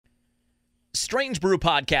Strange Brew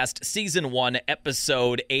Podcast, Season 1,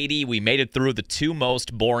 Episode 80. We made it through the two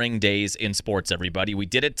most boring days in sports, everybody. We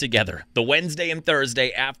did it together. The Wednesday and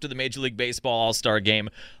Thursday after the Major League Baseball All-Star Game.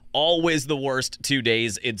 Always the worst 2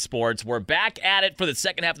 days in sports. We're back at it for the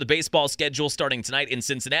second half of the baseball schedule starting tonight in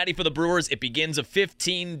Cincinnati for the Brewers. It begins a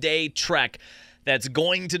 15-day trek that's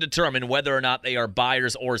going to determine whether or not they are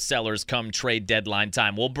buyers or sellers come trade deadline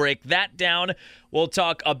time. We'll break that down. We'll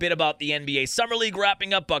talk a bit about the NBA Summer League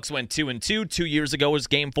wrapping up. Bucks went 2-2. 2 years ago was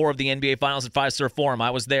Game 4 of the NBA Finals at Fiserv Forum. I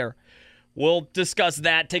was there. We'll discuss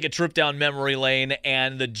that, take a trip down memory lane,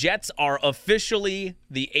 and the Jets are officially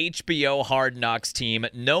the HBO Hard Knocks team.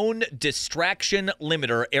 Known distraction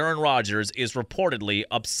limiter Aaron Rodgers is reportedly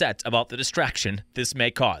upset about the distraction this may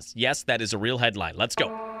cause. Yes, that is a real headline. Let's go.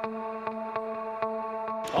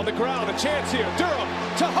 On the ground, a chance here. Durham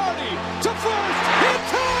to Hardy to first. Hit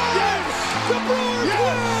time! Yes! The Brewers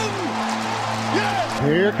win! Yes!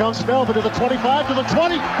 Here comes Melvin to the 25, to the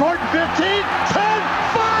 20, Gordon 15, 10,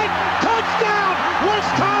 5, touchdown!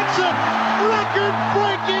 Wisconsin!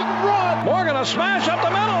 Record-breaking run! Morgan a smash up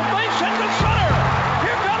the middle, base hit to center.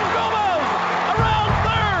 Here comes Gomez around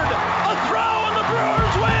third. A throw and the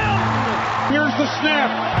Brewers win! Here's the snap.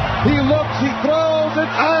 He looks, he throws, and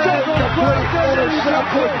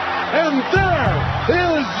intercepted. And there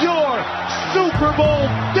is your Super Bowl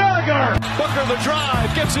dagger. Booker the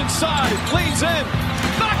drive, gets inside, leans in,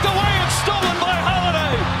 knocked away and stolen by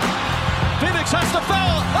Holiday. Phoenix has to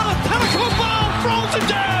foul, and a pinnacle ball throws it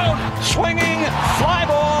down. Swinging fly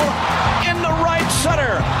ball in the right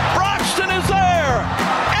center. Broxton is there,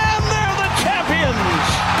 and they're the champions.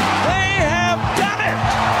 They have done it.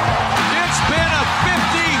 It's been a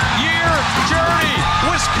 50-year journey.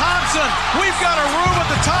 Wisconsin, we've got a room at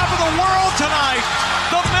the top of the world tonight.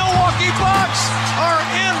 The Milwaukee Bucks are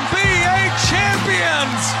NBA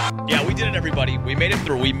champions. Yeah, we did it, everybody. We made it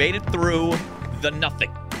through. We made it through the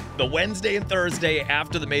nothing. The Wednesday and Thursday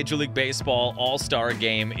after the Major League Baseball All-Star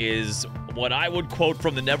Game is what I would quote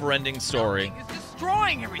from the never-ending story. It's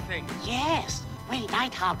destroying everything. Yes, we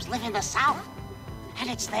night hops live in the South, and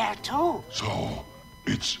it's there too. So,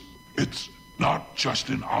 it's not just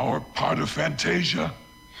in our part of Fantasia?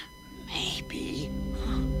 Maybe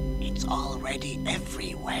it's already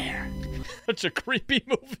everywhere. Such a creepy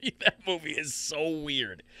movie. That movie is so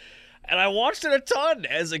weird. And I watched it a ton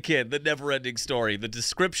as a kid, The Never-Ending Story, the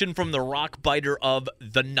description from the rock biter of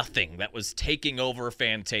the nothing that was taking over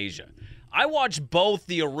Fantasia. I watched both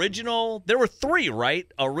the original, there were three,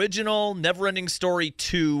 right? Original, Never-Ending Story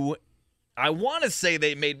 2. I want to say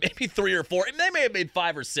they made maybe 3 or 4. They may have made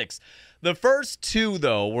 5 or 6. The first 2,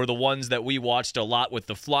 though, were the ones that we watched a lot with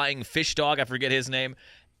the flying fish dog. I forget his name.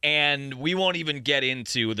 And we won't even get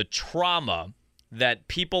into the trauma that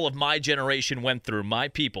people of my generation went through, my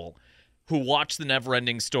people, who watched The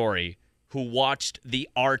Never-Ending Story, who watched the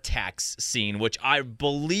Artax scene, which I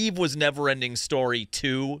believe was Never-Ending Story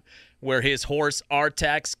 2, where his horse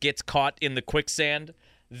Artax gets caught in the quicksand.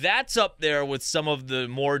 That's up there with some of the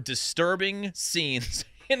more disturbing scenes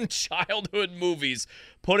in childhood movies.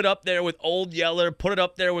 Put it up there with Old Yeller. Put it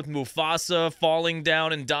up there with Mufasa falling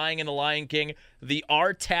down and dying in The Lion King. The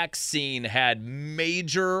Artax scene had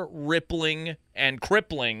major rippling and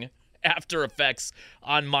crippling after effects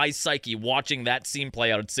on my psyche watching that scene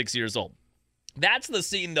play out at 6 years old. That's the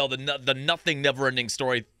scene, though, the nothing never-ending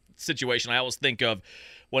story situation I always think of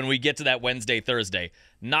when we get to that Wednesday, Thursday.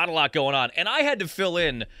 Not a lot going on. And I had to fill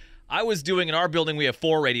in. I was doing, in our building, we have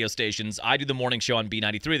 4 radio stations. I do the morning show on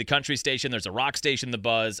B93, the country station. There's a rock station, The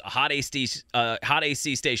Buzz, a hot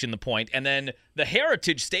AC station, The Point, and then the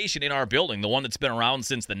heritage station in our building, the one that's been around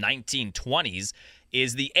since the 1920s,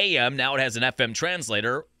 is the AM. Now it has an FM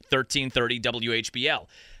translator, 1330 WHBL.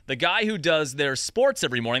 The guy who does their sports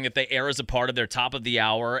every morning that they air as a part of their top of the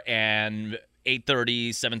hour and 8:30,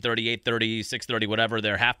 7:30, 8:30, 6:30, whatever,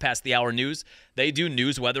 they're half past the hour news. They do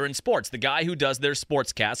news, weather, and sports. The guy who does their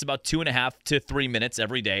sportscast about 2.5 to 3 minutes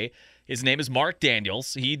every day, his name is Mark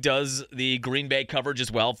Daniels. He does the Green Bay coverage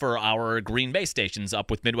as well for our Green Bay stations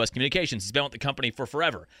up with Midwest Communications. He's been with the company for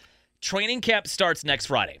forever. Training camp starts next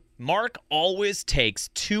Friday. Mark always takes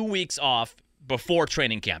 2 weeks off before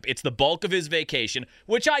training camp. It's the bulk of his vacation,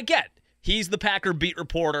 which I get. He's the Packer beat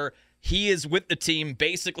reporter. He is with the team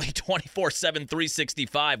basically 24/7,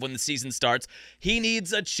 365 when the season starts. He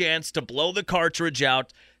needs a chance to blow the cartridge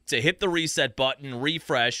out, to hit the reset button,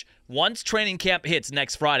 refresh. Once training camp hits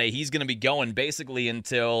next Friday, he's going to be going basically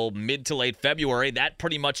until mid to late February. That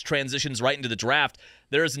pretty much transitions right into the draft.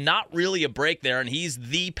 There's not really a break there, and he's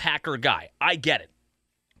the Packer guy. I get it.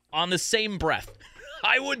 On the same breath,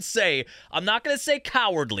 I would say, I'm not going to say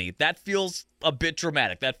cowardly. That feels a bit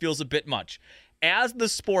dramatic. That feels a bit much. As the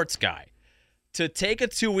sports guy, to take a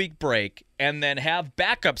 2-week break and then have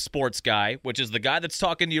backup sports guy, which is the guy that's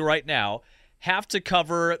talking to you right now, have to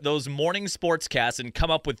cover those morning sportscasts and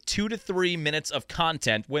come up with 2 to 3 minutes of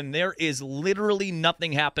content when there is literally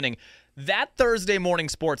nothing happening. That Thursday morning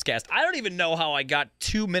sportscast, I don't even know how I got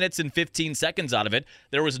 2 minutes and 15 seconds out of it.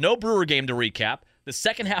 There was no Brewer game to recap. The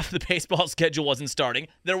second half of the baseball schedule wasn't starting.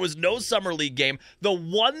 There was no summer league game. The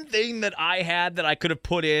one thing that I had that I could have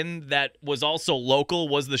put in that was also local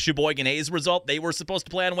was the Sheboygan A's result. They were supposed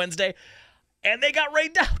to play on Wednesday, and they got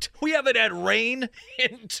rained out. We haven't had rain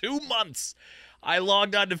in 2 months. I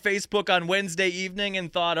logged onto Facebook on Wednesday evening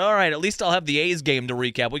and thought, all right, at least I'll have the A's game to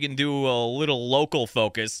recap. We can do a little local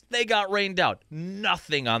focus. They got rained out.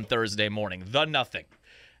 Nothing on Thursday morning. The nothing.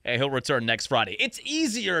 And he'll return next Friday. It's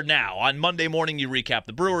easier now. On Monday morning, you recap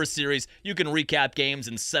the Brewers series. You can recap games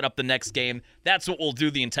and set up the next game. That's what we'll do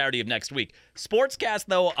the entirety of next week. Sportscast,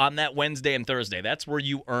 though, on that Wednesday and Thursday. That's where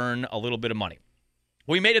you earn a little bit of money.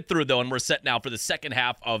 We made it through, though, and we're set now for the second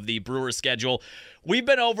half of the Brewers schedule. We've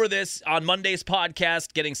been over this on Monday's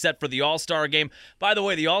podcast, getting set for the All-Star game. By the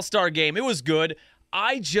way, the All-Star game, it was good.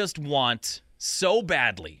 I just want so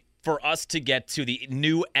badly for us to get to the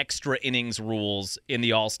new extra innings rules in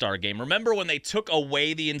the All-Star game. Remember when they took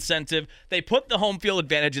away the incentive? They put the home field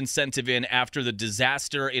advantage incentive in after the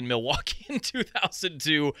disaster in Milwaukee in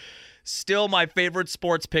 2002. Still my favorite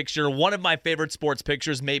sports picture, one of my favorite sports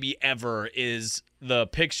pictures maybe ever, is the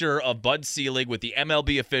picture of Bud Selig with the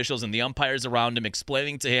MLB officials and the umpires around him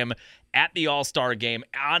explaining to him at the All-Star game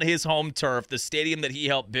on his home turf, the stadium that he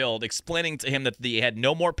helped build, explaining to him that they had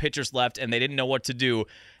no more pitchers left and they didn't know what to do,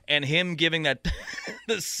 and him giving that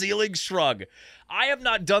the Selig shrug. I have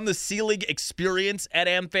not done the Selig experience at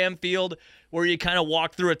AmFam Field, where you kind of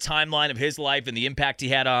walk through a timeline of his life and the impact he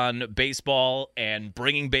had on baseball and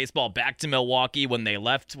bringing baseball back to Milwaukee when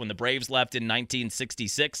the Braves left in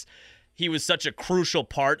 1966. He was such a crucial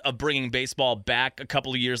part of bringing baseball back a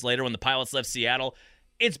couple of years later when the Pilots left Seattle.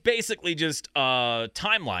 It's basically just a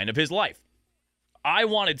timeline of his life. I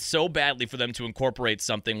wanted so badly for them to incorporate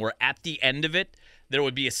something where at the end of it, there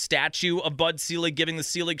would be a statue of Bud Selig giving the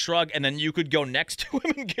Selig shrug, and then you could go next to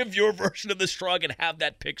him and give your version of the shrug and have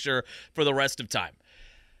that picture for the rest of time.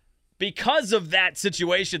 Because of that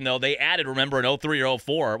situation, though, they added, remember, in 03 or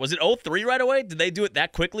 04. Was it 03 right away? Did they do it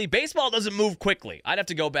that quickly? Baseball doesn't move quickly. I'd have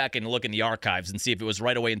to go back and look in the archives and see if it was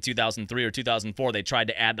right away in 2003 or 2004. They tried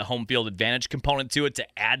to add the home field advantage component to it to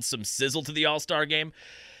add some sizzle to the All-Star game.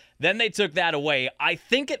 Then they took that away. I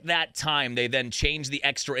think at that time they then changed the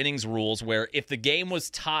extra innings rules where if the game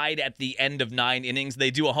was tied at the end of 9 innings,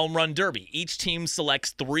 they do a home run derby. Each team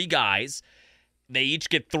selects 3 guys. They each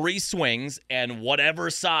get 3 swings, and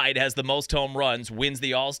whatever side has the most home runs wins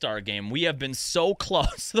the All-Star game. We have been so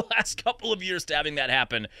close the last couple of years to having that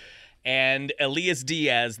happen. And Elias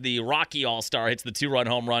Diaz, the Rocky All-Star, hits the 2-run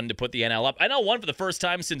home run to put the NL up. I know one for the first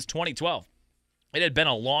time since 2012. It had been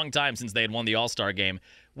a long time since they had won the All-Star game.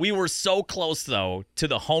 We were so close, though, to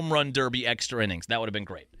the home run derby extra innings. That would have been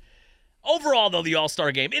great. Overall, though, the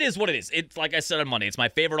All-Star game, it is what it is. It's like I said on Monday, it's my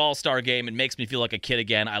favorite All-Star game. It makes me feel like a kid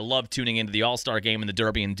again. I love tuning into the All-Star game and the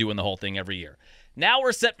Derby and doing the whole thing every year. Now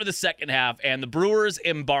we're set for the second half, and the Brewers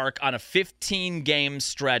embark on a 15-game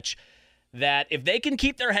stretch that if they can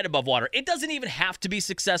keep their head above water, it doesn't even have to be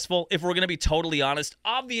successful if we're going to be totally honest.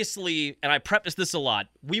 Obviously, and I preface this a lot,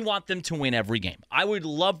 we want them to win every game. I would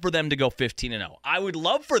love for them to go 15-0. I would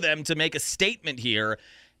love for them to make a statement here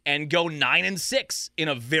and go 9-6 in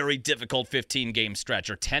a very difficult 15-game stretch,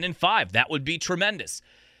 or 10-5. That would be tremendous.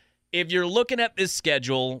 If you're looking at this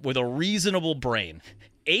schedule with a reasonable brain,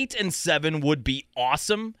 8-7 would be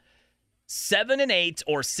awesome. 7-8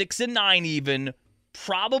 or 6-9 even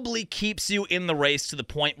probably keeps you in the race to the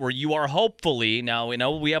point where you are hopefully, now we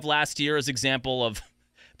know we have last year as example of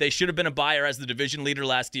they should have been a buyer as the division leader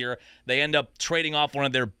last year. They end up trading off one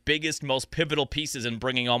of their biggest, most pivotal pieces and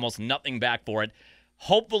bringing almost nothing back for it.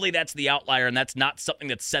 Hopefully that's the outlier and that's not something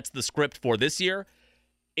that sets the script for this year.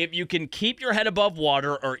 If you can keep your head above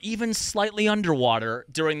water or even slightly underwater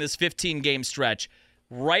during this 15-game stretch,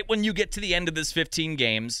 right when you get to the end of this 15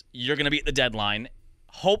 games, you're going to be at the deadline.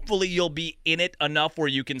 Hopefully you'll be in it enough where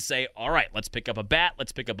you can say, all right, let's pick up a bat,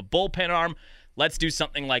 let's pick up a bullpen arm, let's do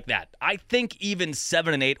something like that. I think even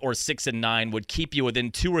 7-8 or 6-9 would keep you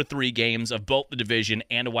within 2 or 3 games of both the division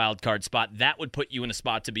and a wild card spot. That would put you in a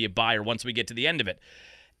spot to be a buyer once we get to the end of it.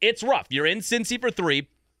 It's rough. You're in Cincy for 3.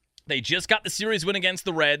 They just got the series win against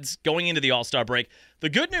the Reds going into the All-Star break. The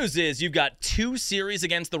good news is you've got 2 series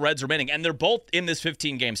against the Reds remaining, and they're both in this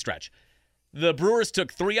 15-game stretch. The Brewers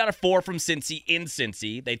took 3 out of 4 from Cincy in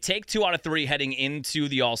Cincy. They take 2 out of 3 heading into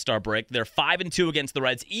the All-Star break. They're 5-2 against the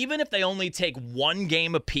Reds. Even if they only take 1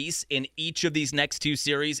 game apiece in each of these next 2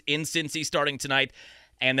 series, in Cincy starting tonight,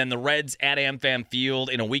 and then the Reds at AmFam Field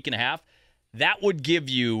in a week and a half, that would give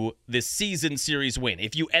you the season series win.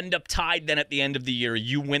 If you end up tied then at the end of the year,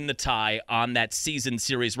 you win the tie on that season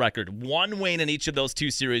series record. 1 win in each of those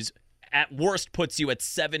 2 series at worst puts you at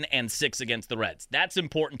 7-6 against the Reds. That's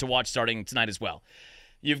important to watch starting tonight as well.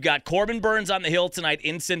 You've got Corbin Burns on the hill tonight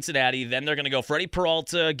in Cincinnati. Then they're going to go Freddie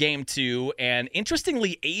Peralta game 2. And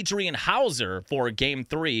interestingly, Adrian Hauser for game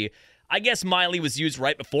 3. I guess Miley was used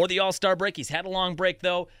right before the All-Star break. He's had a long break,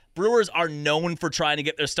 though. Brewers are known for trying to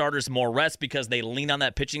get their starters more rest because they lean on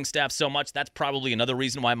that pitching staff so much. That's probably another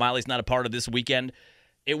reason why Miley's not a part of this weekend.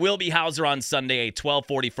 It will be Hauser on Sunday, a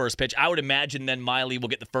 12:40 first pitch. I would imagine then Miley will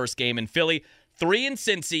get the first game in Philly. 3 in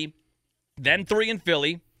Cincy, then 3 in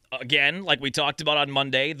Philly. Again, like we talked about on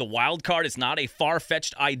Monday, the wild card is not a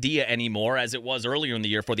far-fetched idea anymore as it was earlier in the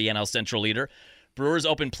year for the NL Central leader. Brewers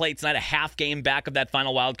open plate tonight, a half game back of that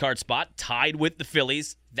final wild card spot, tied with the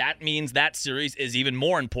Phillies. That means that series is even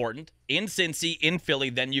more important. In Cincy, in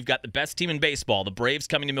Philly, then you've got the best team in baseball. The Braves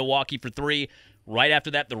coming to Milwaukee for 3. Right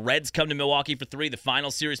after that, the Reds come to Milwaukee for 3, the final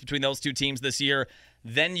series between those 2 teams this year.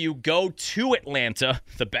 Then you go to Atlanta,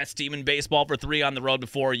 the best team in baseball, for 3 on the road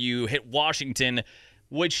before you hit Washington,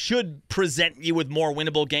 which should present you with more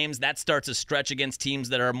winnable games. That starts a stretch against teams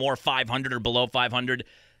that are more 500 or below 500.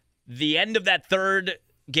 The end of that 3rd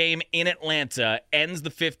game in Atlanta ends the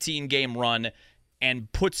 15-game run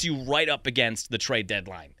and puts you right up against the trade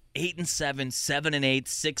deadline. 8-7, 7-8,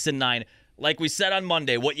 6-9. Like we said on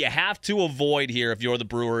Monday, what you have to avoid here if you're the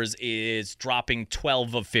Brewers is dropping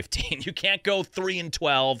 12 of 15. You can't go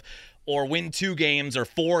 3-12 or win 2 games or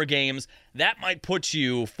 4 games. That might put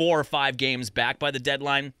you 4 or 5 games back by the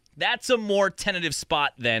deadline. That's a more tentative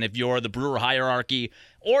spot than if you're the Brewer hierarchy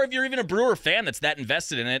or if you're even a Brewer fan that's that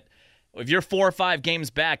invested in it. If you're 4 or 5 games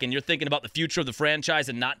back and you're thinking about the future of the franchise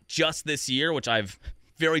and not just this year, which I've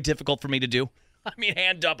very difficult for me to do. I mean,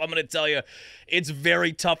 hand up, I'm going to tell you, it's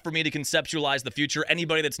very tough for me to conceptualize the future.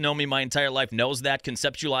 Anybody that's known me my entire life knows that.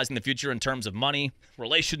 Conceptualizing the future in terms of money,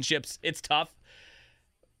 relationships, it's tough.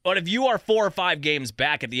 But if you are 4 or 5 games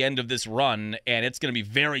back at the end of this run, and it's going to be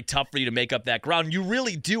very tough for you to make up that ground, you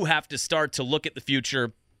really do have to start to look at the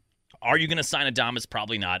future. Are you going to sign Adames?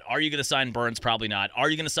 Probably not. Are you going to sign Burns? Probably not. Are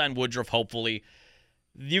you going to sign Woodruff? Hopefully.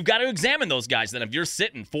 You've got to examine those guys then. If you're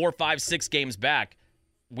sitting 4, 5, 6 games back,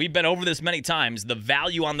 we've been over this many times. The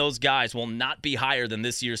value on those guys will not be higher than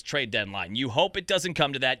this year's trade deadline. You hope it doesn't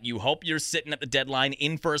come to that. You hope you're sitting at the deadline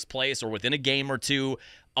in first place or within a game or 2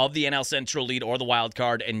 of the NL Central lead or the wild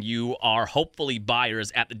card, and you are hopefully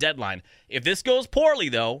buyers at the deadline. If this goes poorly,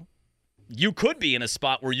 though, you could be in a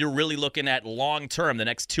spot where you're really looking at long-term, the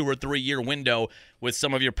next 2 or 3 year window with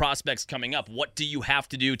some of your prospects coming up. What do you have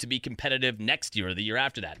to do to be competitive next year or the year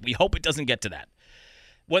after that? We hope it doesn't get to that.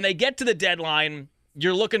 When they get to the deadline,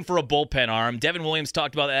 you're looking for a bullpen arm. Devin Williams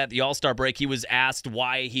talked about that at the All-Star break. He was asked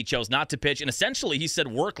why he chose not to pitch, and essentially he said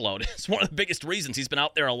workload. It's one of the biggest reasons. He's been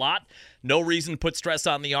out there a lot. No reason to put stress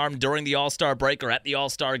on the arm during the All-Star break or at the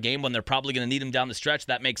All-Star game when they're probably going to need him down the stretch.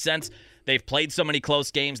 That makes sense. They've played so many close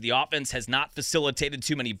games. The offense has not facilitated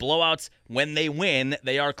too many blowouts. When they win,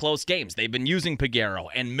 they are close games. They've been using Peguero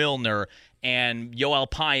and Milner and Yoel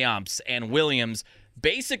Payamps and Williams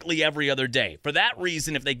basically every other day. For that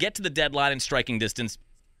reason, if they get to the deadline in striking distance,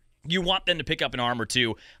 you want them to pick up an arm or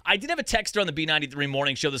 2. I did have a texter on the B93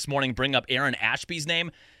 morning show this morning bring up Aaron Ashby's name.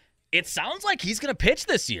 It sounds like he's going to pitch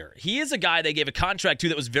this year. He is a guy they gave a contract to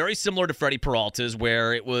that was very similar to Freddie Peralta's,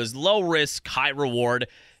 where it was low risk, high reward.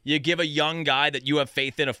 You give a young guy that you have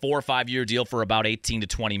faith in a 4 or 5 year deal for about 18 to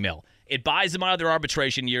 20 mil. It buys them out of their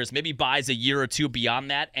arbitration years, maybe buys a year or 2 beyond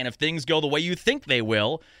that, and if things go the way you think they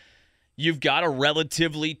will, you've got a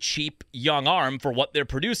relatively cheap young arm for what they're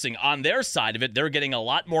producing. On their side of it, they're getting a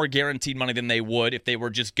lot more guaranteed money than they would if they were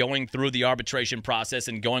just going through the arbitration process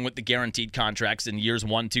and going with the guaranteed contracts in years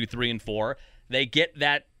 1, 2, 3, and 4. They get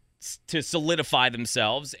that to solidify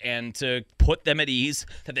themselves and to put them at ease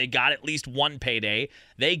that they got at least one payday.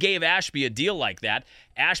 They gave Ashby a deal like that.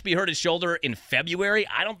 Ashby hurt his shoulder in February.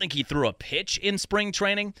 I don't think he threw a pitch in spring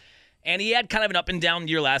training. And he had kind of an up-and-down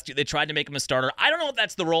year last year. They tried to make him a starter. I don't know if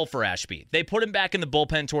that's the role for Ashby. They put him back in the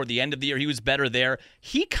bullpen toward the end of the year. He was better there.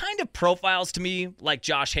 He kind of profiles to me like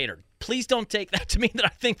Josh Hader. Please don't take that to mean that I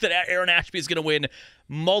think that Aaron Ashby is going to win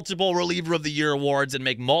multiple Reliever of the Year awards and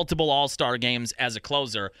make multiple All-Star games as a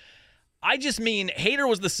closer. I just mean Hader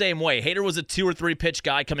was the same way. Hader was a 2 or 3 pitch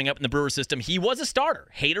guy coming up in the Brewer system. He was a starter.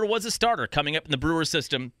 Hader was a starter coming up in the Brewer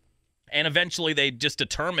system. And eventually they just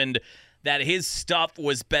determined that his stuff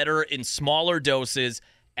was better in smaller doses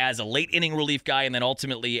as a late inning relief guy and then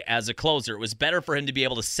ultimately as a closer. It was better for him to be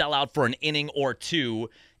able to sell out for an inning or two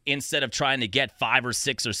instead of trying to get 5 or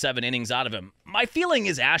 6 or 7 innings out of him. My feeling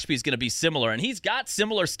is Ashby's going to be similar, and he's got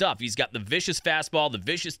similar stuff. He's got the vicious fastball, the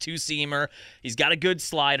vicious two-seamer. He's got a good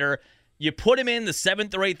slider. You put him in the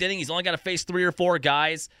 7th or 8th inning, he's only got to face 3 or 4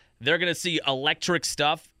 guys. They're going to see electric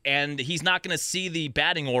stuff, and he's not going to see the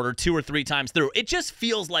batting order 2 or 3 times through. It just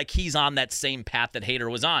feels like he's on that same path that Hader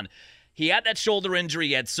was on. He had that shoulder injury,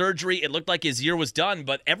 he had surgery, it looked like his year was done,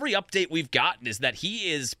 but every update we've gotten is that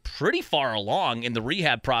he is pretty far along in the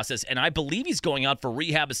rehab process, and I believe he's going out for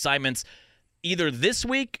rehab assignments either this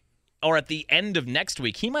week or at the end of next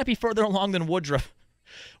week. He might be further along than Woodruff.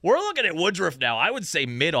 We're looking at Woodruff now. I would say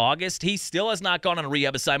mid-August. He still has not gone on a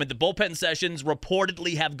rehab assignment. The bullpen sessions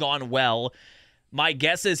reportedly have gone well. My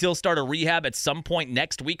guess is he'll start a rehab at some point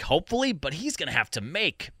next week, hopefully, but he's going to have to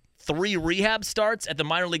make 3 rehab starts at the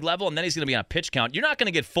minor league level, and then he's going to be on a pitch count. You're not going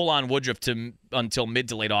to get full-on Woodruff until mid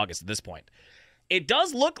to late August at this point. It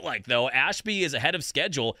does look like, though, Ashby is ahead of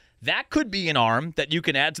schedule. That could be an arm that you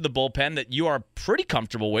can add to the bullpen that you are pretty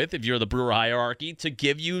comfortable with if you're the Brewer hierarchy to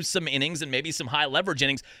give you some innings and maybe some high-leverage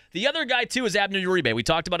innings. The other guy, too, is Abner Uribe. We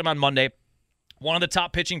talked about him on Monday. One of the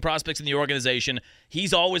top pitching prospects in the organization.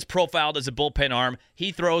 He's always profiled as a bullpen arm.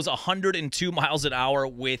 He throws 102 miles an hour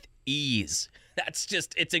with ease.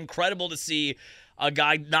 It's incredible to see a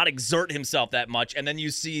guy not exert himself that much, and then you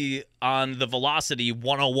see on the velocity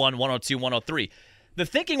 101, 102, 103. The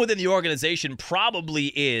thinking within the organization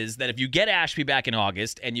probably is that if you get Ashby back in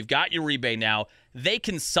August and you've got Uribe now, they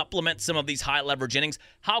can supplement some of these high-leverage innings.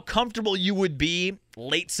 How comfortable you would be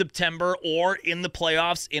late September or in the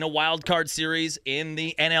playoffs, in a wild card series, in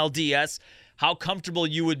the NLDS, how comfortable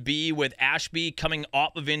you would be with Ashby coming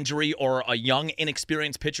off of injury or a young,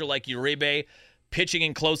 inexperienced pitcher like Uribe pitching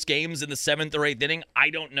in close games in the 7th or 8th inning, I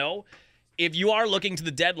don't know. If you are looking to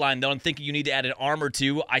the deadline, though, and thinking you need to add an arm or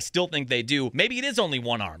two, I still think they do. Maybe it is only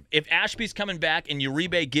one arm. If Ashby's coming back and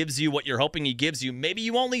Uribe gives you what you're hoping he gives you, maybe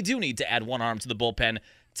you only do need to add one arm to the bullpen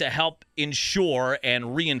to help ensure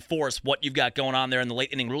and reinforce what you've got going on there in the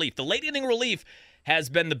late inning relief. The late inning relief has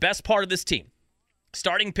been the best part of this team.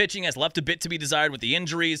 Starting pitching has left a bit to be desired with the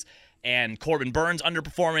injuries, and Corbin Burns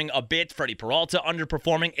underperforming a bit, Freddie Peralta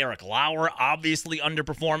underperforming, Eric Lauer obviously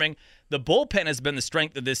underperforming. The bullpen has been the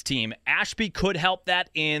strength of this team. Ashby could help that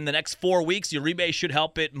in the next 4 weeks. Uribe should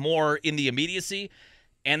help it more in the immediacy.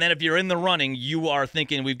 And then if you're in the running, you are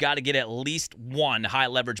thinking we've got to get at least one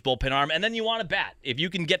high-leverage bullpen arm, and then you want to bat. If you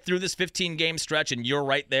can get through this 15-game stretch and you're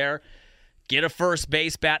right there, get a first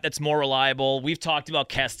base bat that's more reliable. We've talked about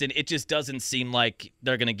Keston. It just doesn't seem like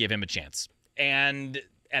they're going to give him a chance. And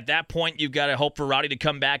at that point, you've got to hope for Rowdy to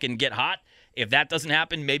come back and get hot. If that doesn't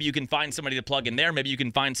happen, maybe you can find somebody to plug in there. Maybe you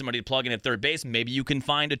can find somebody to plug in at third base. Maybe you can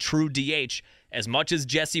find a true DH. As much as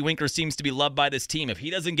Jesse Winker seems to be loved by this team, if he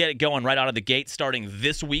doesn't get it going right out of the gate starting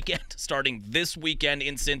this weekend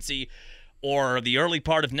in Cincy or the early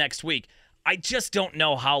part of next week, I just don't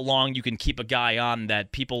know how long you can keep a guy on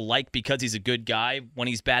that people like because he's a good guy when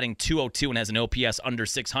he's batting .202 and has an OPS under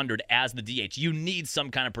 600 as the DH. You need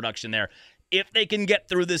some kind of production there. If they can get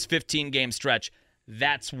through this 15-game stretch,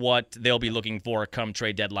 that's what they'll be looking for come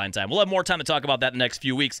trade deadline time. We'll have more time to talk about that in the next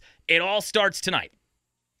few weeks. It all starts tonight.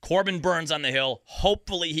 Corbin Burns on the hill.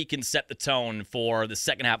 Hopefully he can set the tone for the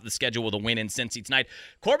second half of the schedule with a win in Cincy tonight.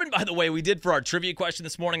 Corbin, by the way, we did for our trivia question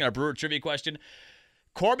this morning, our Brewer trivia question.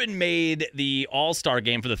 Corbin made the All-Star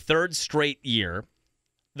game for the 3rd straight year.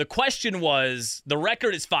 The question was, the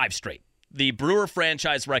record is 5 straight. The Brewer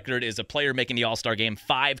franchise record is a player making the All-Star game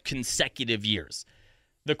 5 consecutive years.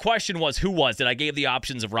 The question was, who was it? I gave the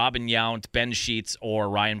options of Robin Yount, Ben Sheets, or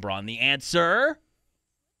Ryan Braun. The answer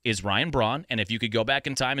is Ryan Braun, and if you could go back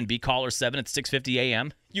in time and be caller 7 at 6:50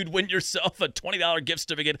 a.m., you'd win yourself a $20 gift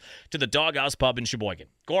certificate to the Doghouse Pub in Sheboygan.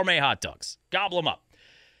 Gourmet hot dogs. Gobble them up.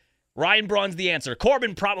 Ryan Braun's the answer.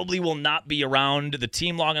 Corbin probably will not be around the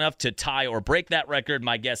team long enough to tie or break that record.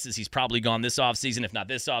 My guess is he's probably gone this offseason. If not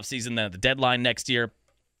this offseason, then at the deadline next year.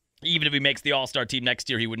 Even if he makes the All-Star team next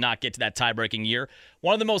year, he would not get to that tie-breaking year.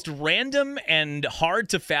 One of the most random and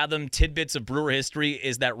hard-to-fathom tidbits of Brewer history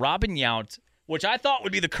is that Robin Yount, which I thought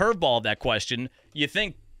would be the curveball of that question, you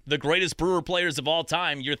think the greatest Brewer players of all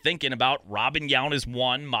time, you're thinking about Robin Yount is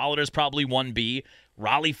 1, Molitor's probably 1B,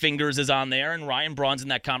 Raleigh Fingers is on there, and Ryan Braun's in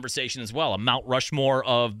that conversation as well, a Mount Rushmore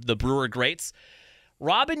of the Brewer greats.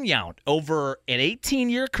 Robin Yount, over an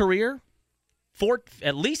 18-year career,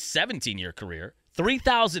 at least 17-year career,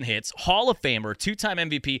 3,000 hits, Hall of Famer, 2-time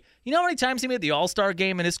MVP. You know how many times he made the All-Star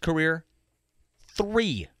game in his career?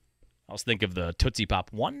 3. I was thinking of the Tootsie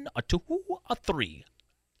Pop. 1, a 2, a 3.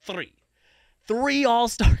 3. 3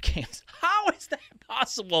 All-Star games. How is that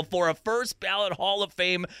possible for a first ballot Hall of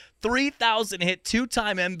Fame, 3,000 hit,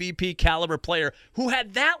 2-time MVP caliber player who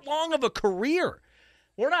had that long of a career?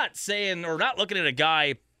 We're not saying, or not looking at a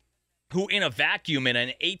guy who in a vacuum in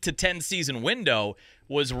an 8 to 10 season window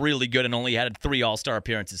was really good and only had 3 All-Star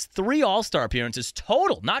appearances. 3 All-Star appearances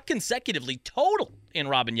total, not consecutively, total in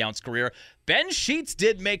Robin Yount's career. Ben Sheets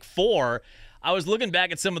did make 4. I was looking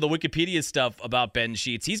back at some of the Wikipedia stuff about Ben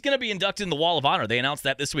Sheets. He's going to be inducted in the Wall of Honor. They announced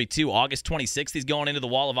that this week, too. August 26th, he's going into the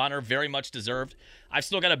Wall of Honor. Very much deserved. I've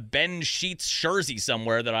still got a Ben Sheets jersey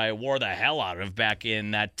somewhere that I wore the hell out of back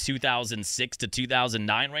in that 2006 to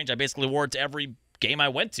 2009 range. I basically wore it to every game I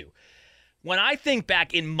went to. When I think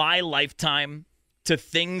back in my lifetime to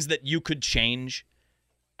things that you could change,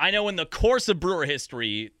 I know in the course of Brewer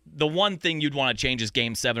history, the one thing you'd want to change is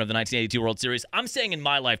Game 7 of the 1982 World Series. I'm saying in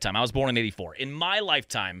my lifetime. I was born in 84. In my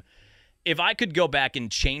lifetime, if I could go back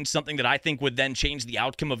and change something that I think would then change the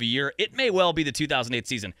outcome of a year, it may well be the 2008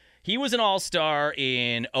 season. He was an All-Star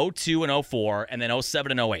in 02 and 04 and then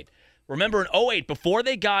 07 and 08. Remember in 08, before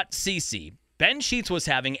they got CeCe, Ben Sheets was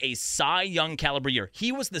having a Cy Young caliber year.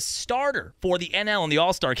 He was the starter for the NL in the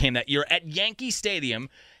All-Star game that year at Yankee Stadium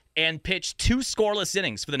and pitched 2 scoreless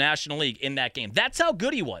innings for the National League in that game. That's how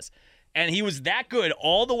good he was. And he was that good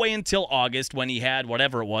all the way until August when he had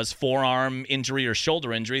whatever it was, forearm injury or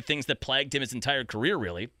shoulder injury, things that plagued him his entire career,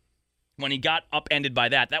 really. When he got upended by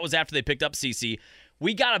that, that was after they picked up CeCe.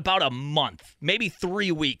 We got about a month, maybe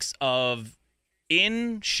 3 weeks of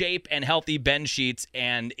in shape and healthy Ben Sheets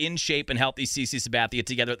and in shape and healthy CeCe Sabathia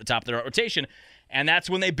together at the top of their rotation. And that's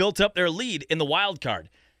when they built up their lead in the wild card.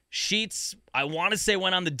 Sheets, I want to say,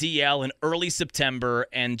 went on the DL in early September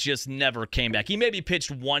and just never came back. He maybe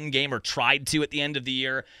pitched 1 game or tried to at the end of the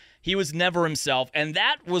year. He was never himself, and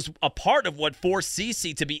that was a part of what forced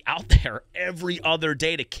CeCe to be out there every other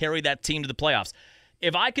day to carry that team to the playoffs.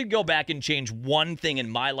 If I could go back and change one thing in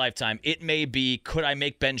my lifetime, it may be, could I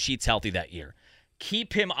make Ben Sheets healthy that year?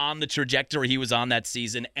 Keep him on the trajectory he was on that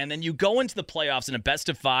season, and then you go into the playoffs in a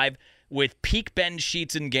best-of-5 with peak Ben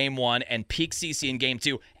Sheets in Game 1 and peak CeCe in Game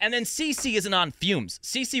 2, and then CeCe isn't on fumes.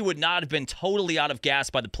 CeCe would not have been totally out of gas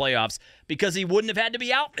by the playoffs because he wouldn't have had to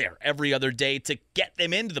be out there every other day to get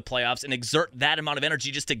them into the playoffs and exert that amount of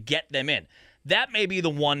energy just to get them in. That may be the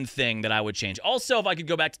one thing that I would change. Also, if I could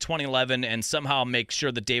go back to 2011 and somehow make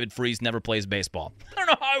sure that David Freese never plays baseball. I don't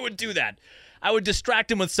know how I would do that. I would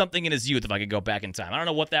distract him with something in his youth if I could go back in time. I don't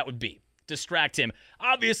know what that would be. Distract him.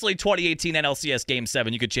 Obviously, 2018 NLCS Game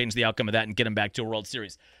 7, you could change the outcome of that and get him back to a World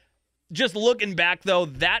Series. Just looking back, though,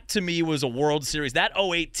 that to me was a World Series. That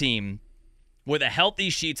 08 team with a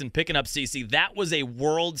healthy Sheets and picking up CeCe, that was a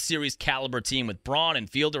World Series caliber team with Braun and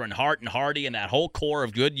Fielder and Hart and Hardy and that whole core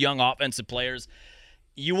of good young offensive players.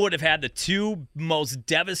 You would have had the 2 most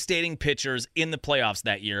devastating pitchers in the playoffs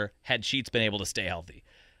that year had Sheets been able to stay healthy.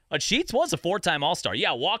 But Sheets was a 4-time All-Star.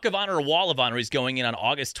 Yeah, Walk of Honor or Wall of Honor. He's going in on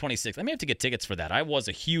August 26th. I may have to get tickets for that. I was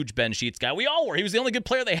a huge Ben Sheets guy. We all were. He was the only good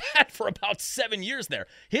player they had for about 7 years there.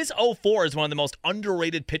 His 04 is one of the most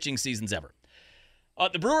underrated pitching seasons ever.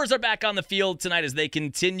 The Brewers are back on the field tonight as they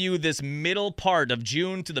continue this middle part of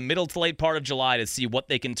June to the middle to late part of July to see what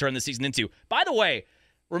they can turn the season into. By the way,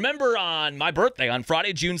 remember on my birthday, on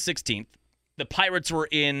Friday, June 16th, the Pirates were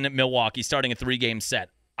in Milwaukee starting a 3-game set.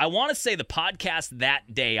 I want to say the podcast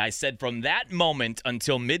that day, I said from that moment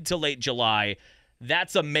until mid to late July,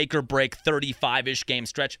 that's a make-or-break 35-ish game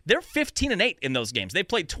stretch. They're 15-8 in those games. They've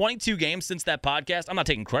played 22 games since that podcast. I'm not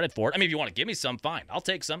taking credit for it. I mean, if you want to give me some, fine. I'll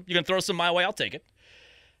take some. You can throw some my way, I'll take it.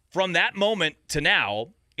 From that moment to now,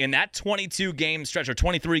 in that 22-game stretch or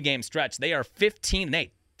 23-game stretch, they are 15-8.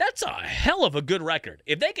 That's a hell of a good record.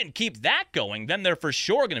 If they can keep that going, then they're for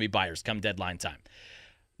sure going to be buyers come deadline time.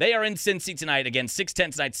 They are in Cincy tonight. Again,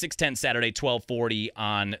 6:10 tonight, 6:10 Saturday, 12:40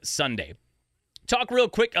 on Sunday. Talk real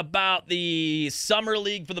quick about the Summer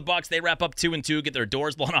League for the Bucks. They wrap up 2-2, get their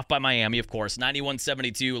doors blown off by Miami, of course.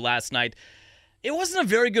 91-72 last night. It wasn't a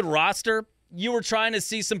very good roster. You were trying to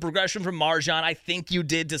see some progression from Marjan. I think you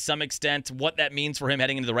did to some extent. What that means for him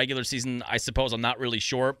heading into the regular season, I suppose I'm not really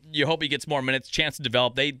sure. You hope he gets more minutes, chance to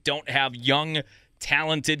develop. They don't have young,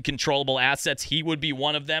 talented, controllable assets. He would be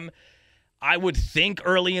one of them. I would think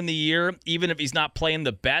early in the year, even if he's not playing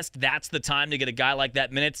the best, that's the time to get a guy like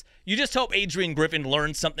that minutes. You just hope Adrian Griffin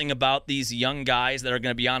learns something about these young guys that are going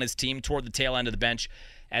to be on his team toward the tail end of the bench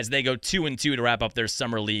as they go 2-2 to wrap up their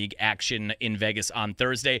Summer League action in Vegas on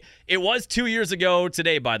Thursday. It was 2 years ago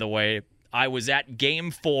today, by the way. I was at Game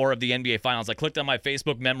 4 of the NBA Finals. I clicked on my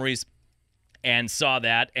Facebook memories and saw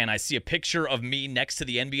that, and I see a picture of me next to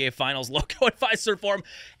the NBA Finals logo at Fiserv Forum,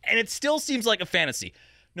 and it still seems like a fantasy.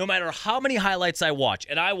 no matter how many highlights I watch,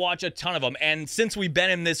 and I watch a ton of them, and since we've been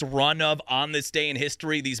in this run of on this day in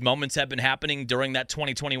history, these moments have been happening during that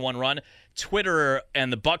 2021 run, Twitter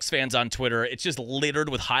and the Bucks fans on Twitter, it's just littered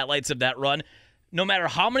with highlights of that run. No matter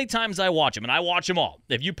how many times I watch them, and I watch them all.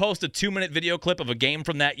 If you post a 2-minute video clip of a game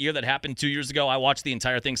from that year that happened 2 years ago, I watch the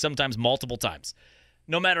entire thing, sometimes multiple times.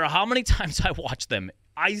 No matter how many times I watch them,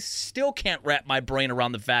 I still can't wrap my brain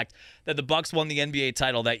around the fact that the Bucks won the NBA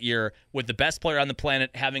title that year with the best player on the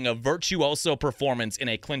planet having a virtuoso performance in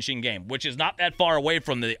a clinching game, which is not that far away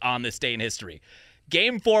from the on this day in history.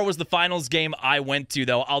 Game 4 was the finals game I went to,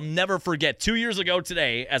 though. I'll never forget 2 years ago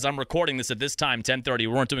today, as I'm recording this at this time, 10:30, we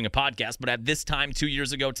weren't doing a podcast, but at this time 2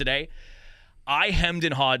 years ago today, I hemmed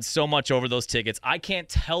and hawed so much over those tickets. I can't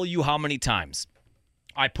tell you how many times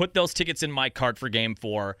I put those tickets in my cart for Game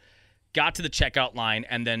 4, got to the checkout line,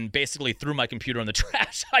 and then basically threw my computer in the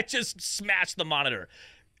trash. I just smashed the monitor,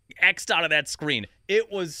 X'd out of that screen. It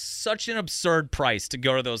was such an absurd price to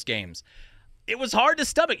go to those games. It was hard to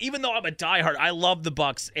stomach, even though I'm a diehard. I love the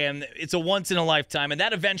Bucks, and it's a once-in-a-lifetime, and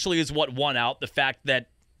that eventually is what won out, the fact that,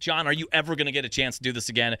 John, are you ever going to get a chance to do this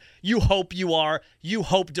again? You hope you are. You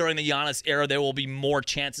hope during the Giannis era there will be more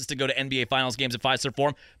chances to go to NBA Finals games at Fiserv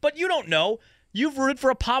Forum, but you don't know. You've rooted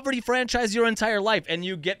for a poverty franchise your entire life, and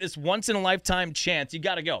you get this once-in-a-lifetime chance. You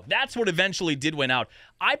got to go. That's what eventually did win out.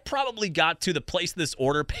 I probably got to the place this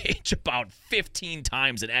order page about 15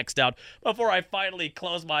 times and X'd out before I finally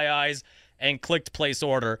closed my eyes and clicked place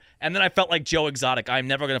order. And then I felt like Joe Exotic. I'm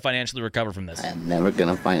never going to financially recover from this. I'm never going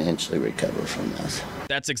to financially recover from this.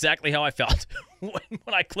 That's exactly how I felt when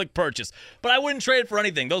I clicked purchase. But I wouldn't trade it for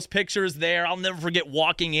anything. Those pictures there, I'll never forget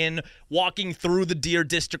walking through the Deer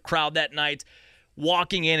District crowd that night,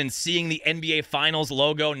 walking in and seeing the NBA Finals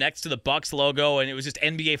logo next to the Bucks logo, and it was just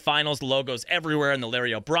NBA Finals logos everywhere, and the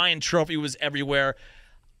Larry O'Brien trophy was everywhere.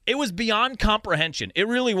 It was beyond comprehension. It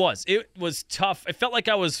really was. It was tough. It felt like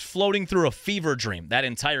I was floating through a fever dream that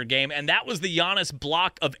entire game, and that was the Giannis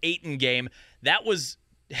block of Ayton game. That was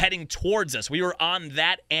heading towards us. We were on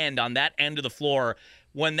that end of the floor.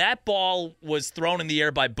 When that ball was thrown in the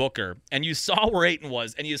air by Booker, and you saw where Ayton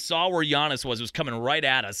was, and you saw where Giannis was coming right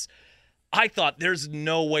at us, I thought, there's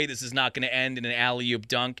no way this is not going to end in an alley-oop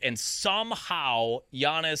dunk. And somehow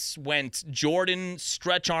Giannis went Jordan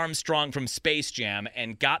Stretch Armstrong from Space Jam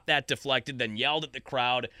and got that deflected, then yelled at the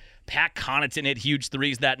crowd. Pat Connaughton hit huge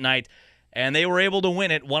threes that night, and they were able to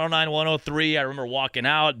win it 109-103. I remember walking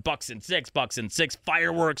out, Bucks in six.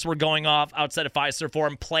 Fireworks were going off outside of Fiserv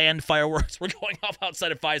Forum. Planned fireworks were going off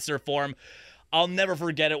outside of Fiserv Forum. I'll never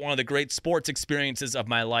forget it. One of the great sports experiences of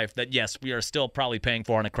my life that, yes, we are still probably paying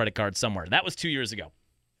for on a credit card somewhere. That was 2 years ago.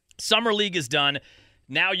 Summer League is done.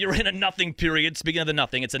 Now you're in a nothing period. Speaking of the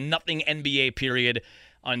nothing, it's a nothing NBA period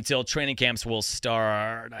until training camps will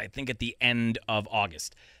start, I think, at the end of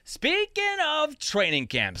August. Speaking of training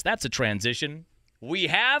camps, that's a transition. We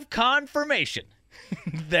have confirmation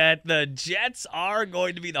that the Jets are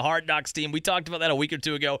going to be the Hard Knocks team. We talked about that a week or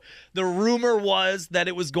two ago. The rumor was that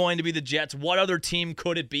it was going to be the Jets. What other team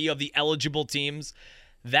could it be of the eligible teams?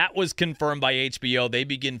 That was confirmed by HBO. They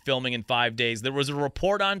begin filming in 5 days. There was a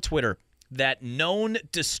report on Twitter that known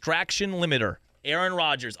distraction limiter, Aaron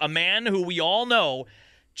Rodgers, a man who we all know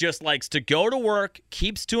just likes to go to work,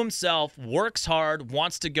 keeps to himself, works hard,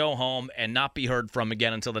 wants to go home, and not be heard from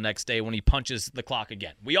again until the next day when he punches the clock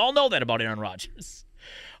again. We all know that about Aaron Rodgers.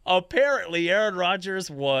 Apparently, Aaron Rodgers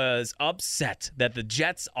was upset that the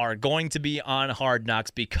Jets are going to be on Hard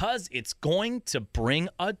Knocks because it's going to bring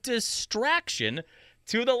a distraction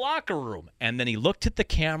to the locker room. And then he looked at the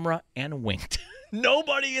camera and winked.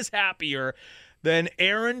 Nobody is happier than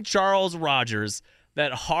Aaron Charles Rodgers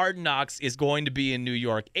that Hard Knocks is going to be in New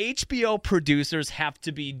York. HBO producers have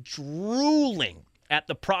to be drooling at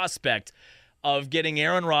the prospect of getting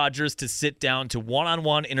Aaron Rodgers to sit down to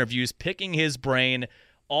one-on-one interviews, picking his brain,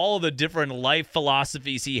 all of the different life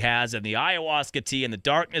philosophies he has, and the ayahuasca tea and the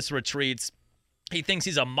darkness retreats. He thinks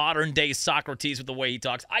he's a modern-day Socrates with the way he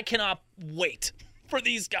talks. I cannot wait for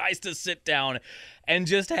these guys to sit down and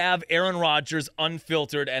just have Aaron Rodgers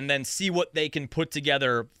unfiltered and then see what they can put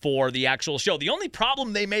together for the actual show. The only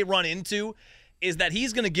problem they may run into is that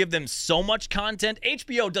he's going to give them so much content.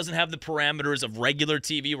 HBO doesn't have the parameters of regular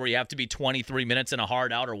TV where you have to be 23 minutes and a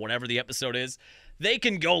hard out or whatever the episode is. They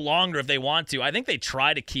can go longer if they want to. I think they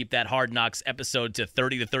try to keep that Hard Knocks episode to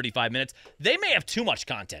 30 to 35 minutes. They may have too much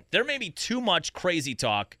content. There may be too much crazy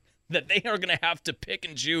talk that they are going to have to pick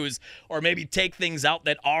and choose or maybe take things out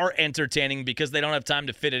that are entertaining because they don't have time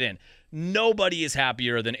to fit it in. Nobody is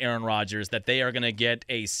happier than Aaron Rodgers that they are going to get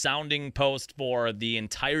a sounding post for the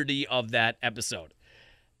entirety of that episode.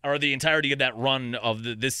 or the entirety of that run of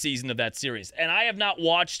this season of that series. And I have not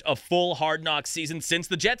watched a full Hard Knocks season since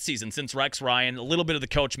the Jets season, since Rex Ryan, a little bit of the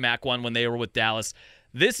Coach Mack one when they were with Dallas.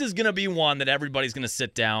 This is going to be one that everybody's going to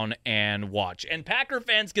sit down and watch. And Packer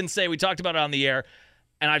fans can say, we talked about it on the air,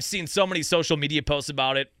 and I've seen so many social media posts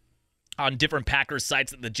about it on different Packers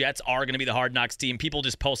sites that the Jets are going to be the Hard Knocks team. People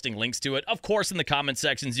just posting links to it. Of course, in the comment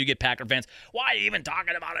sections, you get Packer fans, why are you even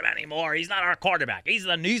talking about him anymore? He's not our quarterback. He's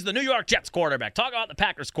the New York Jets quarterback. Talk about the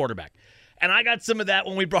Packers quarterback. And I got some of that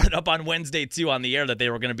when we brought it up on Wednesday, too, on the air, that they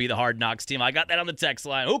were going to be the Hard Knocks team. I got that on the text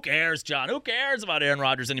line. Who cares, John? Who cares about Aaron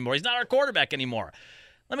Rodgers anymore? He's not our quarterback anymore.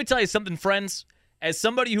 Let me tell you something, friends. As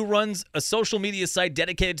somebody who runs a social media site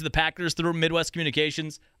dedicated to the Packers through Midwest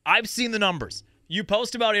Communications, I've seen the numbers. You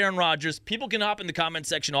post about Aaron Rodgers, people can hop in the comment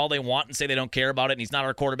section all they want and say they don't care about it and he's not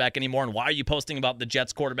our quarterback anymore, and why are you posting about the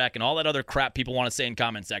Jets quarterback and all that other crap people want to say in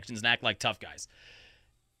comment sections and act like tough guys.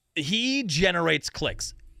 He generates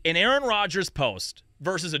clicks. An Aaron Rodgers post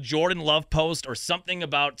versus a Jordan Love post or something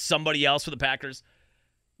about somebody else for the Packers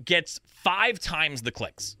gets 5 times the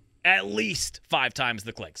clicks. At least 5 times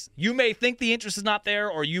the clicks. You may think the interest is not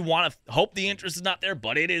there, or you want to hope the interest is not there,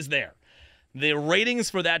 but it is there. The ratings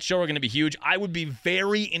for that show are going to be huge. I would be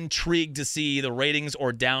very intrigued to see the ratings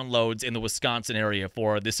or downloads in the Wisconsin area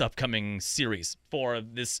for this upcoming series, for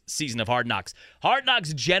this season of Hard Knocks. Hard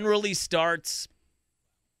Knocks generally starts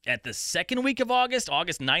at the second week of August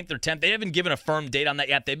 9th or 10th. They haven't given a firm date on that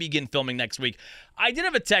yet. They begin filming next week. I did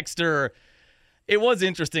have a texter. It was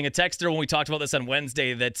interesting. A texter when we talked about this on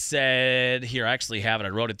Wednesday that said, here, I actually have it. I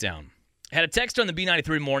wrote it down. Had a texter on the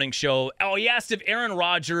B93 morning show. Oh, he asked if Aaron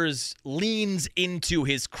Rodgers leans into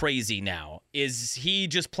his crazy now. Is he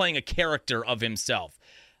just playing a character of himself?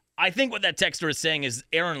 I think what that texter is saying is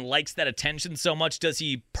Aaron likes that attention so much. Does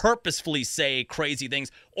he purposefully say crazy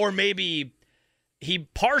things? Or maybe he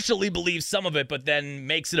partially believes some of it, but then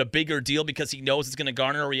makes it a bigger deal because he knows it's going to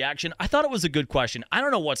garner a reaction? I thought it was a good question. I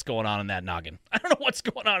don't know what's going on in that noggin. I don't know what's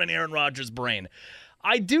going on in Aaron Rodgers' brain.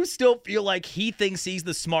 I do still feel like he thinks he's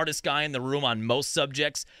the smartest guy in the room on most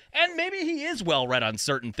subjects, and maybe he is well-read on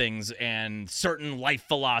certain things and certain life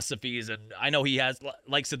philosophies, and I know he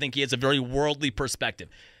likes to think he has a very worldly perspective.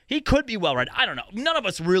 He could be well-read. I don't know. None of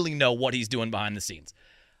us really know what he's doing behind the scenes.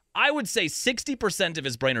 I would say 60% of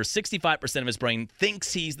his brain or 65% of his brain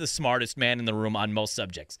thinks he's the smartest man in the room on most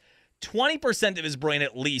subjects. 20% of his brain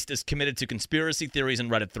at least is committed to conspiracy theories and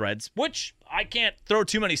Reddit threads, which I can't throw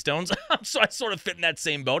too many stones, so I sort of fit in that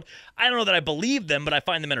same boat. I don't know that I believe them, but I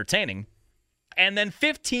find them entertaining. And then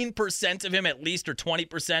 15% of him at least, or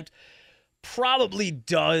 20%, probably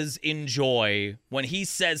does enjoy when he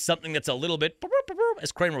says something that's a little bit,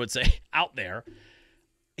 as Kramer would say, out there.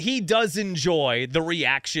 He does enjoy the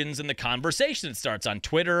reactions and the conversation that starts on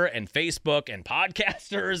Twitter and Facebook and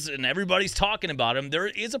podcasters, and everybody's talking about him. There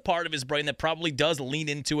is a part of his brain that probably does lean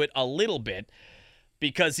into it a little bit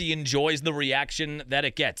because he enjoys the reaction that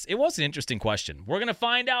it gets. It was an interesting question. We're going to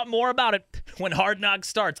find out more about it when Hard Knocks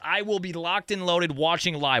starts. I will be locked and loaded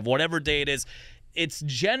watching live, whatever day it is. It's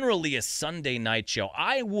generally a Sunday night show.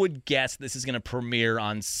 I would guess this is going to premiere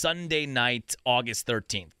on Sunday night, August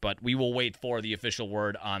 13th, but we will wait for the official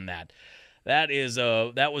word on that. That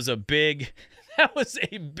was a big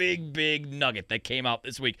nugget that came out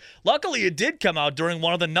this week. Luckily, it did come out during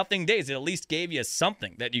one of the nothing days. It at least gave you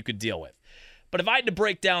something that you could deal with. But if I had to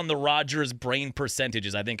break down the Rodgers brain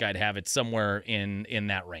percentages, I think I'd have it somewhere in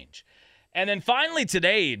that range. And then finally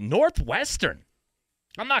today, Northwestern.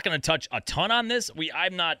 I'm not going to touch a ton on this.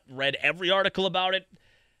 I've not read every article about it.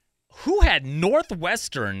 Who had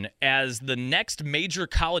Northwestern as the next major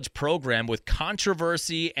college program with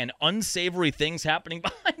controversy and unsavory things happening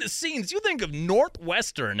behind the scenes? You think of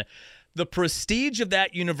Northwestern, the prestige of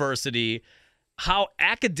that university, how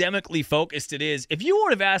academically focused it is. If you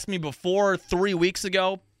would have asked me before 3 weeks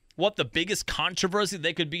ago what the biggest controversy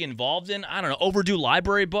they could be involved in, I don't know, overdue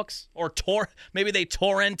library books, or maybe they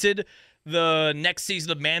torrented the next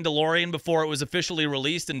season of Mandalorian before it was officially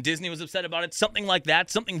released and Disney was upset about it, something like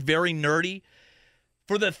that, something very nerdy.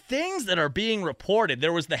 For the things that are being reported,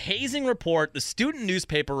 there was the hazing report. The student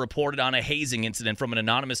newspaper reported on a hazing incident from an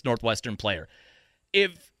anonymous Northwestern player.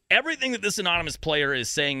 If everything that this anonymous player is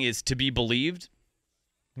saying is to be believed,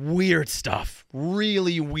 weird stuff,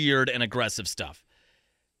 really weird and aggressive stuff.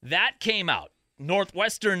 That came out.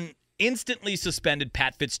 Northwestern instantly suspended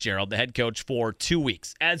Pat Fitzgerald, the head coach, for 2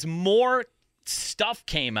 weeks. As more stuff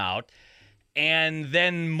came out and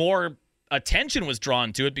then more attention was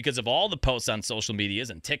drawn to it because of all the posts on social medias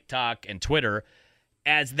and TikTok and Twitter,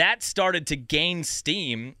 as that started to gain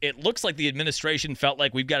steam, it looks like the administration felt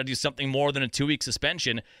like we've got to do something more than a 2-week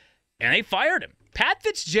suspension, and they fired him. Pat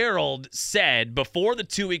Fitzgerald said before the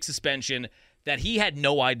 2-week suspension that he had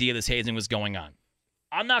no idea this hazing was going on.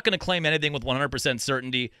 I'm not going to claim anything with 100%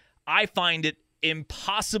 certainty. I find it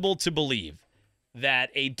impossible to believe that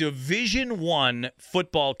a Division I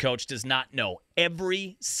football coach does not know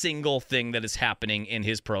every single thing that is happening in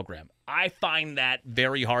his program. I find that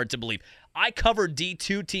very hard to believe. I cover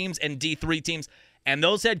D2 teams and D3 teams, and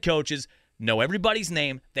those head coaches know everybody's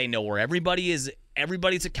name. They know where everybody is.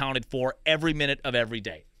 Everybody's accounted for every minute of every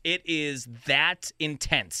day. It is that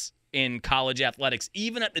intense in college athletics,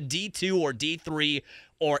 even at the D2 or D3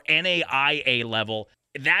 or NAIA level.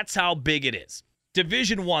 That's how big it is.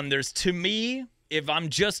 Division I, there's, to me, if I'm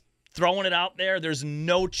just throwing it out there, there's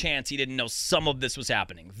no chance he didn't know some of this was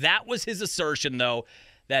happening. That was his assertion, though,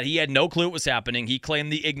 that he had no clue it was happening. He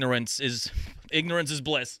claimed the ignorance is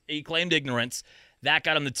bliss. He claimed ignorance. That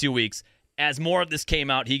got him the 2 weeks. As more of this came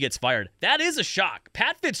out, he gets fired. That is a shock.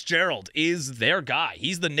 Pat Fitzgerald is their guy.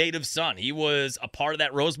 He's the native son. He was a part of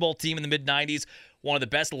that Rose Bowl team in the mid-'90s, one of the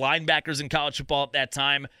best linebackers in college football at that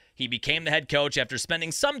time. He became the head coach after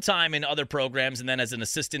spending some time in other programs and then as an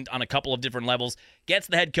assistant on a couple of different levels, gets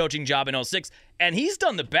the head coaching job in 2006, and he's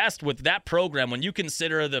done the best with that program when you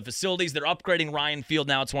consider the facilities. They're upgrading Ryan Field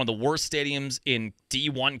now. It's one of the worst stadiums in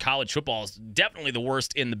D1 college football. It's definitely the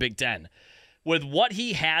worst in the Big Ten. With what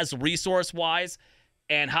he has resource-wise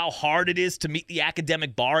and how hard it is to meet the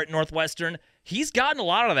academic bar at Northwestern, he's gotten a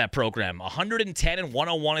lot out of that program. 110 and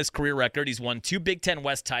 101 his career record. He's won 2 Big Ten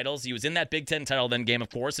West titles. He was in that Big Ten title then game,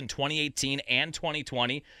 of course, in 2018 and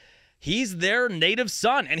 2020. He's their native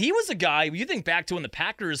son. And he was a guy, you think back to when the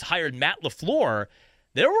Packers hired Matt LaFleur,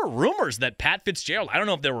 there were rumors that Pat Fitzgerald, I don't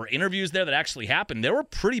know if there were interviews there that actually happened. There were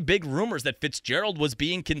pretty big rumors that Fitzgerald was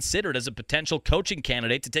being considered as a potential coaching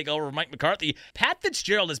candidate to take over Mike McCarthy. Pat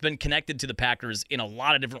Fitzgerald has been connected to the Packers in a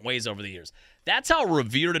lot of different ways over the years. That's how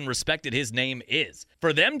revered and respected his name is.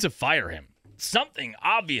 For them to fire him, something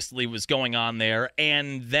obviously was going on there,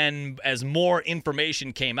 and then as more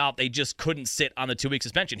information came out, they just couldn't sit on the 2-week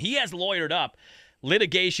suspension. He has lawyered up.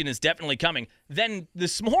 Litigation is definitely coming. Then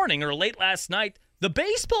this morning or late last night, the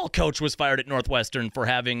baseball coach was fired at Northwestern for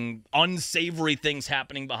having unsavory things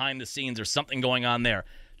happening behind the scenes or something going on there.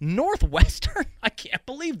 Northwestern? I can't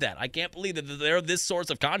believe that. I can't believe that they're this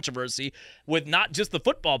source of controversy with not just the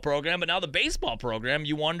football program, but now the baseball program.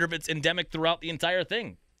 You wonder if it's endemic throughout the entire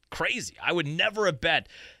thing. Crazy. I would never have bet.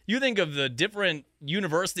 You think of the different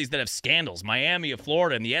universities that have scandals, Miami of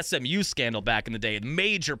Florida and the SMU scandal back in the day,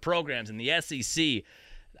 major programs in the SEC.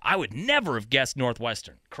 I would never have guessed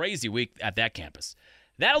Northwestern. Crazy week at that campus.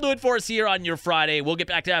 That'll do it for us here on your Friday. We'll get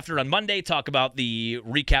back to after it on Monday, talk about the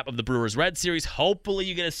recap of the Brewers Red series. Hopefully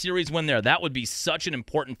you get a series win there. That would be such an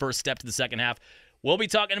important first step to the second half. We'll be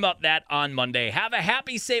talking about that on Monday. Have a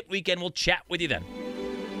happy, safe weekend. We'll chat with you then.